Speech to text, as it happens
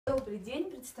Добрый день,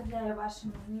 представляю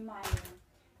вашему вниманию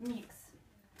Микс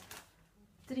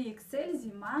XXXL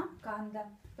зима, Канада.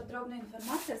 Подробная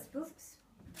информация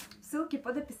в ссылке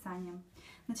под описанием.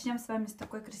 Начнем с вами с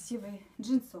такой красивой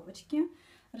джинсовочки.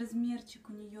 Размерчик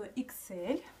у нее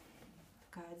XL.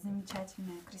 Такая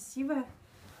замечательная, красивая,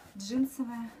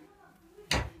 джинсовая.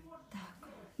 Так,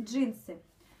 джинсы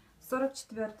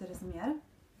 44 размер.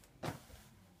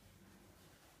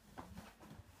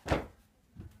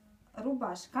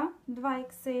 Рубашка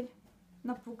 2XL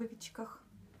на пуговичках,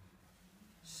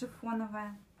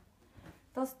 шифоновая.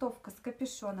 Толстовка с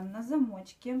капюшоном на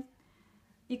замочке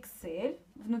XL,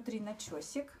 внутри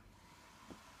начесик.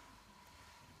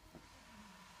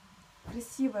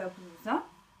 Красивая блуза,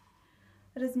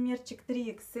 размерчик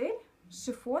 3XL,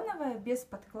 шифоновая, без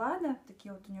подклада.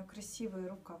 Такие вот у нее красивые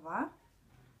рукава,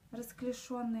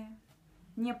 расклешенные,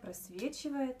 не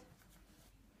просвечивает.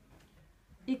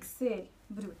 XL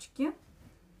брючки,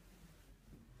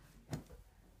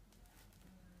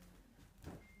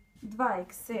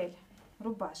 2XL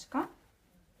рубашка,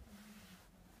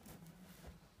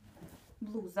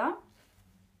 блуза,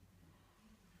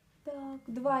 так,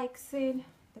 2XL,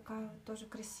 такая вот тоже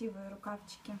красивые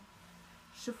рукавчики,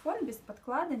 шифон без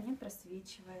подклада, не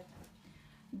просвечивает,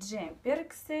 джемпер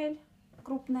XL,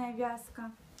 крупная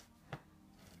вязка,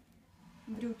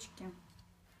 брючки.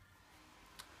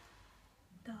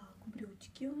 Так,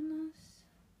 брючки у нас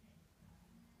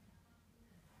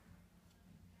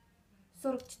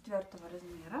 44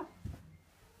 размера,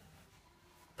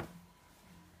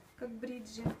 как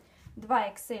бриджи.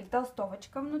 2XL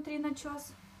толстовочка, внутри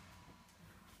начес.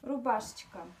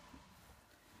 Рубашечка.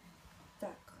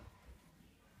 Так,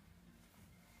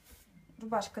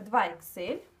 рубашка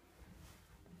 2XL.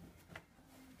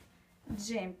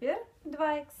 Джемпер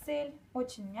 2XL,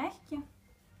 очень мягкий,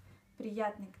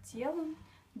 приятный к телу.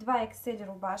 2XL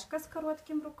рубашка с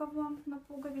коротким рукавом на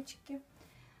пуговичке.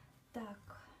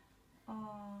 Так,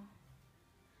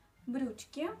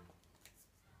 брючки.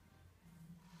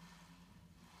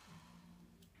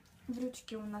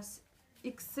 Брючки у нас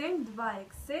XL,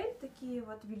 2XL, такие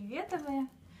вот вельветовые,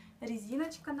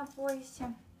 резиночка на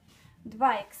поясе.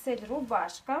 2XL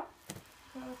рубашка,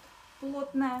 вот,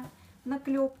 плотная, на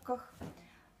клепках.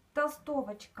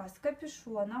 Толстовочка с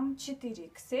капюшоном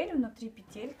 4XL, внутри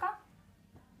петелька.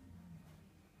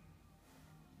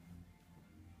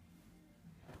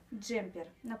 Джемпер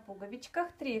на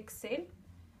пуговичках 3XL.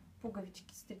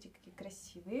 Пуговички, смотрите, какие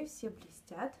красивые, все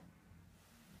блестят.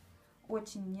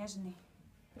 Очень нежный,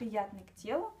 приятный к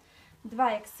телу.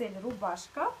 2XL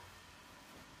рубашка.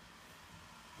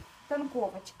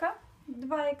 Танковочка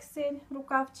 2XL,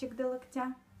 рукавчик до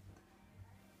локтя.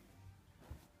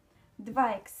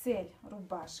 2XL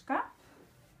рубашка.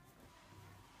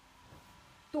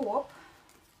 Топ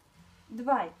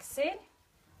 2XL,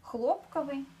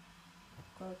 хлопковый,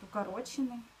 такой вот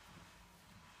укороченный.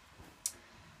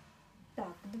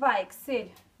 Так,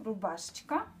 2XL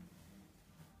рубашечка.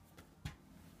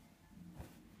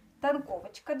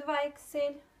 Танковочка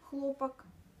 2XL, хлопок.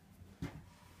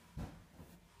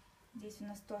 Здесь у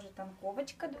нас тоже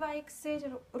танковочка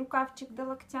 2XL, рукавчик до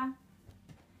локтя.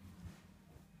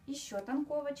 Еще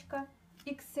танковочка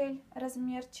XL,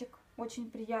 размерчик. Очень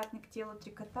приятный к телу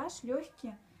трикотаж,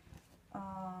 легкий,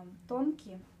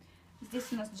 тонкий.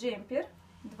 Здесь у нас джемпер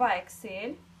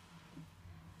 2XL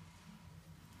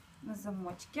на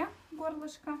замочке,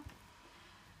 горлышко.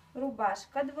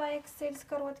 Рубашка 2XL с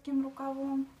коротким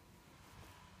рукавом.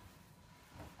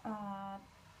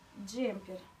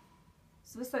 Джемпер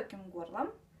с высоким горлом.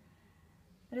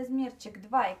 Размерчик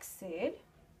 2XL.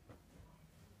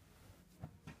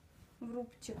 В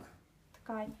рубчик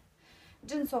ткань.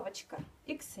 Джинсовочка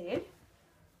XL.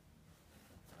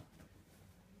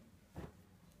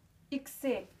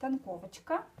 XL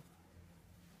танковочка.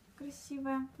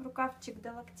 Красивая. Рукавчик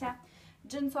до локтя.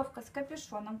 Джинсовка с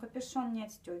капюшоном. Капюшон не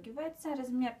отстегивается.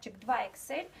 Размерчик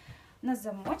 2XL. На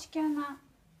замочке она.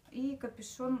 И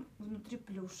капюшон внутри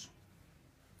плюш.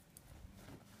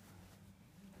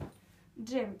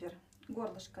 Джемпер.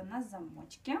 Горлышко на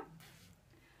замочке.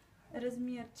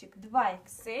 Размерчик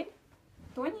 2XL.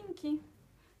 Тоненький.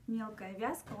 Мелкая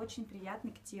вязка. Очень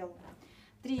приятный к телу.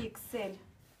 3XL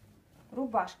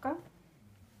рубашка.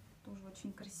 Тоже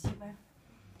очень красивая.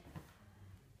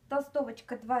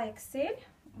 Толстовочка 2XL.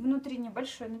 Внутри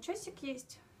небольшой начесик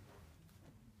есть.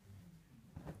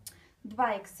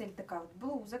 2XL такая вот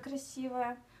блуза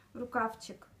красивая.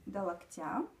 Рукавчик до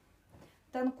локтя.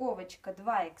 Танковочка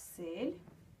 2XL.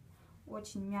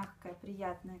 Очень мягкая,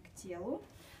 приятная к телу.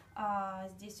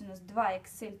 Здесь у нас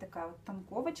 2XL такая вот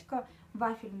танковочка.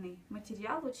 Вафельный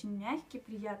материал, очень мягкий,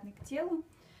 приятный к телу.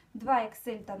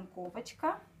 2XL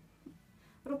танковочка.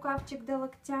 рукавчик до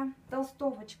локтя,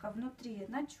 толстовочка внутри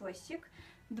начесик,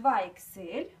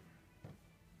 2XL,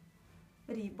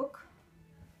 рибок,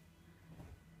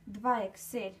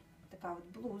 2XL, такая вот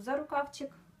блуза,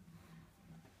 рукавчик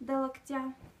до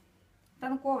локтя,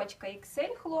 танковочка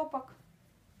XL, хлопок,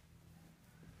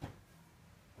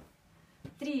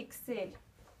 3XL,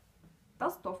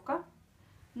 толстовка,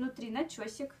 внутри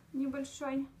начесик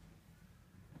небольшой,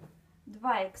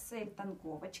 2XL,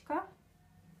 танковочка,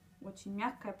 очень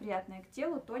мягкая, приятная к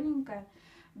телу, тоненькая,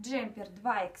 джемпер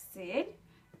 2XL,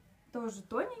 тоже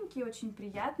тоненький, очень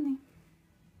приятный.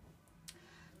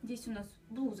 Здесь у нас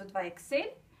блуза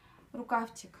 2XL,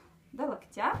 рукавчик до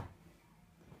локтя,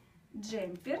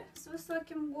 джемпер с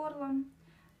высоким горлом,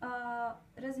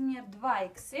 размер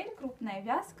 2XL, крупная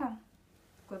вязка,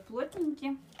 такой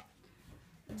плотненький,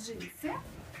 джинсы,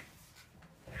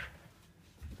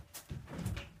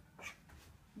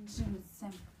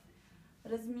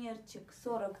 размерчик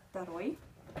 42,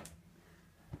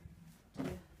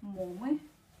 момы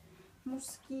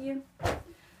мужские.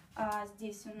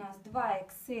 Здесь у нас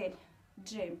 2XL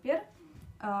джемпер,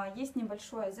 есть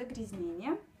небольшое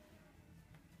загрязнение,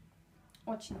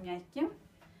 очень мягкий.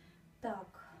 Так,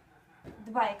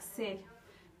 2XL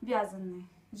вязаный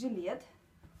жилет.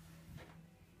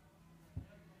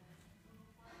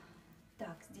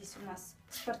 Так, здесь у нас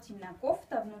спортивная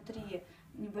кофта, внутри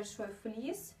небольшой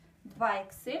флис,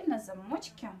 2XL на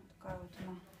замочке, такая вот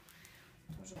она,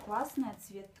 тоже классная,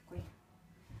 цвет такой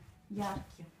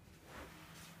яркий.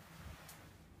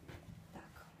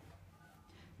 Так,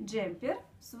 джемпер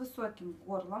с высоким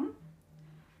горлом,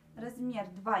 размер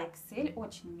 2XL,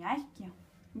 очень мягкий,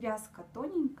 вязка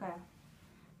тоненькая,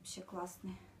 вообще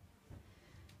классный.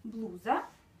 Блуза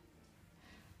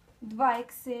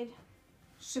 2XL,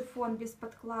 шифон без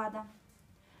подклада,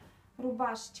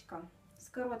 рубашечка с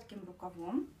коротким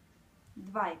рукавом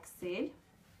 2XL,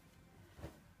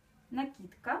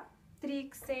 накидка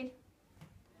 3XL,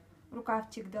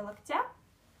 рукавчик до локтя,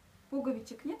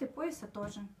 пуговичек нет и пояса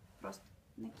тоже, просто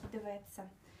накидывается.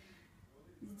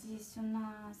 Здесь у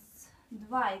нас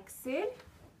 2XL,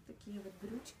 такие вот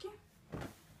брючки,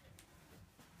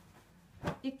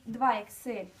 и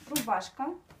 2XL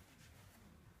рубашка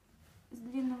с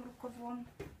длинным рукавом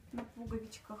на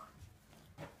пуговичках,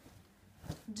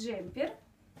 джемпер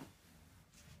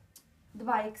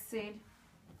 2XL,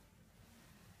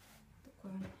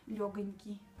 такой он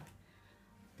легонький.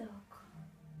 Так,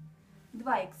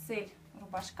 2XL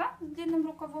рубашка с длинным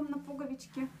рукавом на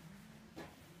пуговичке.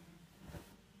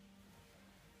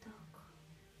 Так.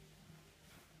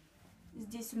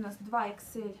 Здесь у нас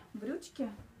 2XL брючки,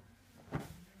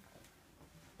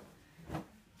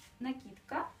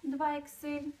 накидка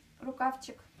 2XL,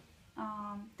 рукавчик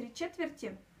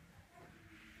 3/4,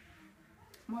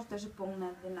 может даже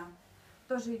полная длина.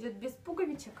 Тоже идет без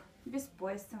пуговичек, без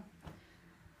пояса.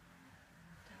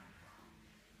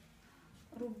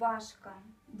 Так. Рубашка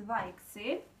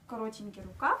 2XL, коротенький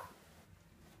рукав,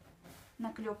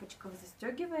 на клепочках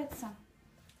застегивается.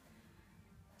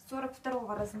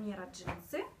 42 размера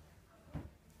джинсы,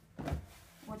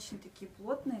 очень такие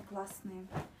плотные, классные.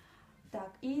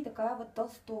 Так, и такая вот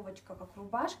толстовочка, как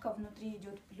рубашка, внутри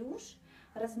идет плюш,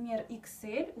 размер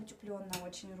XL, утепленная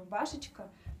очень рубашечка,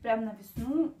 прям на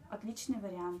весну, отличный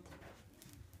вариант.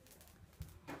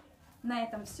 На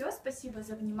этом все, спасибо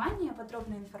за внимание,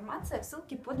 подробная информация в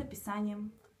ссылке под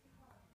описанием.